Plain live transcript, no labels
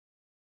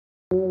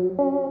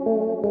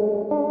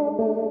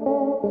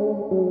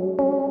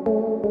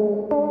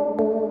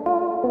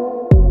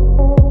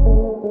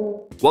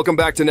Welcome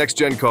back to Next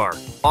Gen Car,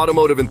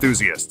 Automotive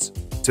Enthusiasts.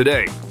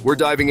 Today, we're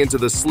diving into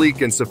the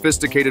sleek and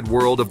sophisticated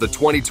world of the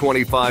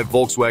 2025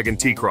 Volkswagen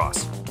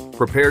T-Cross.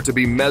 Prepare to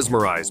be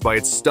mesmerized by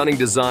its stunning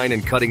design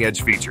and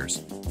cutting-edge features.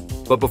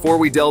 But before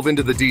we delve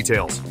into the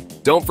details,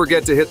 don't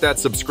forget to hit that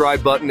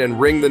subscribe button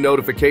and ring the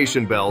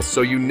notification bell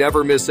so you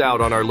never miss out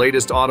on our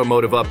latest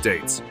automotive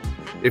updates.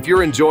 If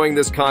you're enjoying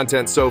this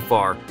content so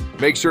far,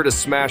 make sure to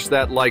smash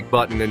that like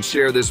button and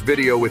share this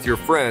video with your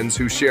friends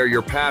who share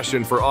your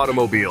passion for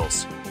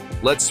automobiles.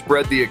 Let's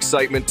spread the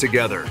excitement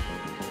together.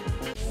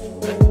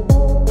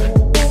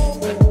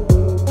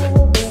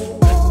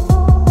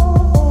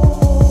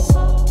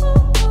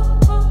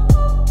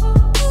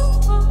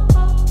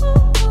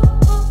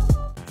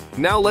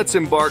 Now let's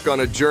embark on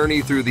a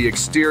journey through the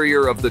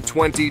exterior of the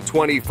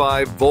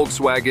 2025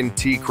 Volkswagen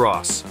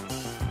T-Cross.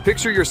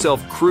 Picture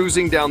yourself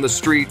cruising down the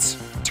streets,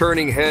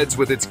 turning heads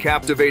with its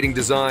captivating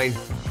design.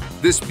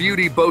 This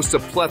beauty boasts a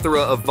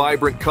plethora of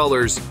vibrant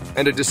colors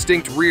and a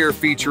distinct rear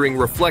featuring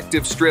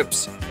reflective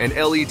strips and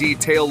LED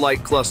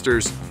taillight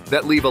clusters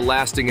that leave a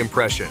lasting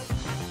impression.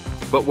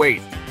 But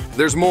wait,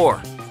 there's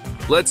more.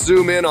 Let's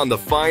zoom in on the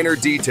finer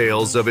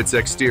details of its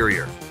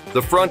exterior.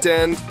 The front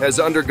end has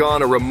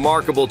undergone a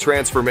remarkable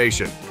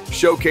transformation,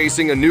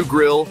 showcasing a new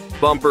grille,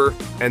 bumper,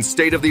 and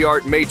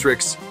state-of-the-art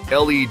matrix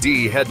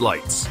LED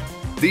headlights.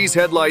 These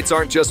headlights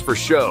aren't just for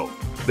show.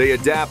 They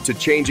adapt to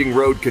changing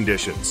road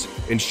conditions,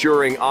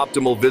 ensuring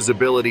optimal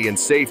visibility and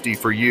safety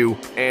for you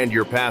and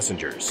your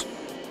passengers.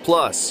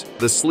 Plus,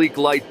 the sleek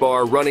light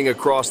bar running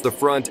across the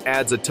front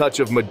adds a touch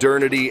of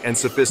modernity and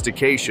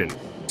sophistication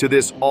to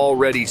this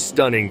already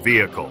stunning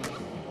vehicle.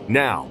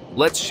 Now,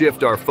 let's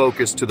shift our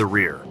focus to the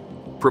rear.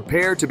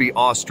 Prepare to be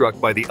awestruck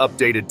by the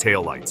updated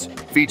taillights,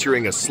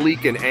 featuring a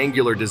sleek and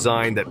angular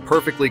design that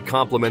perfectly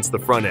complements the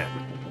front end.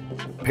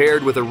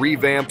 Paired with a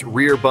revamped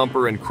rear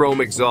bumper and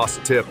chrome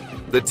exhaust tip,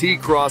 the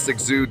T-Cross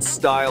exudes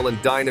style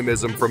and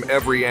dynamism from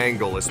every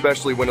angle,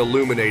 especially when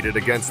illuminated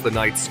against the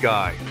night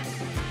sky.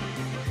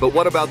 But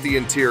what about the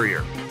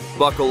interior?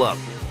 Buckle up,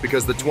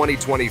 because the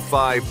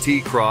 2025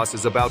 T-Cross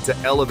is about to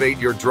elevate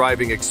your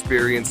driving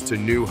experience to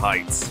new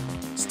heights.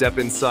 Step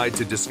inside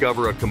to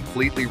discover a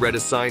completely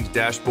redesigned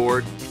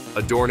dashboard,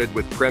 adorned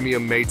with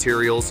premium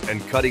materials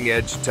and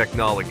cutting-edge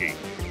technology.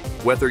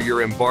 Whether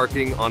you're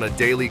embarking on a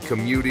daily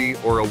commute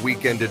or a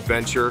weekend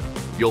adventure,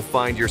 you'll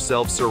find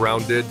yourself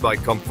surrounded by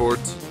comfort,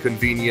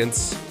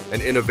 convenience,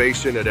 and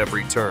innovation at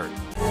every turn.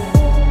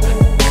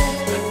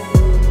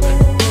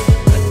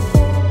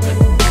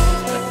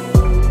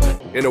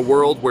 In a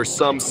world where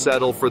some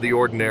settle for the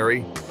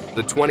ordinary,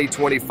 the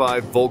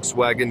 2025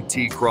 Volkswagen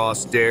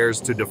T-Cross dares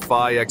to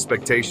defy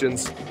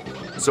expectations,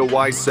 so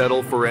why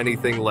settle for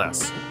anything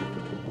less?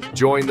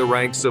 Join the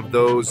ranks of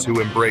those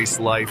who embrace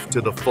life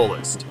to the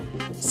fullest,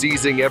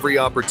 seizing every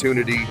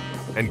opportunity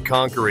and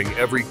conquering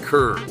every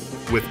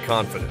curve with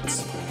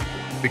confidence.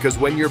 Because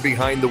when you're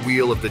behind the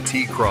wheel of the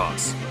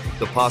T-Cross,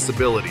 the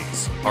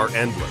possibilities are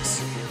endless.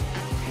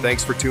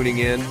 Thanks for tuning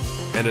in,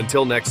 and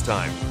until next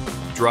time,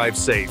 drive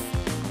safe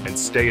and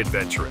stay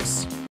adventurous.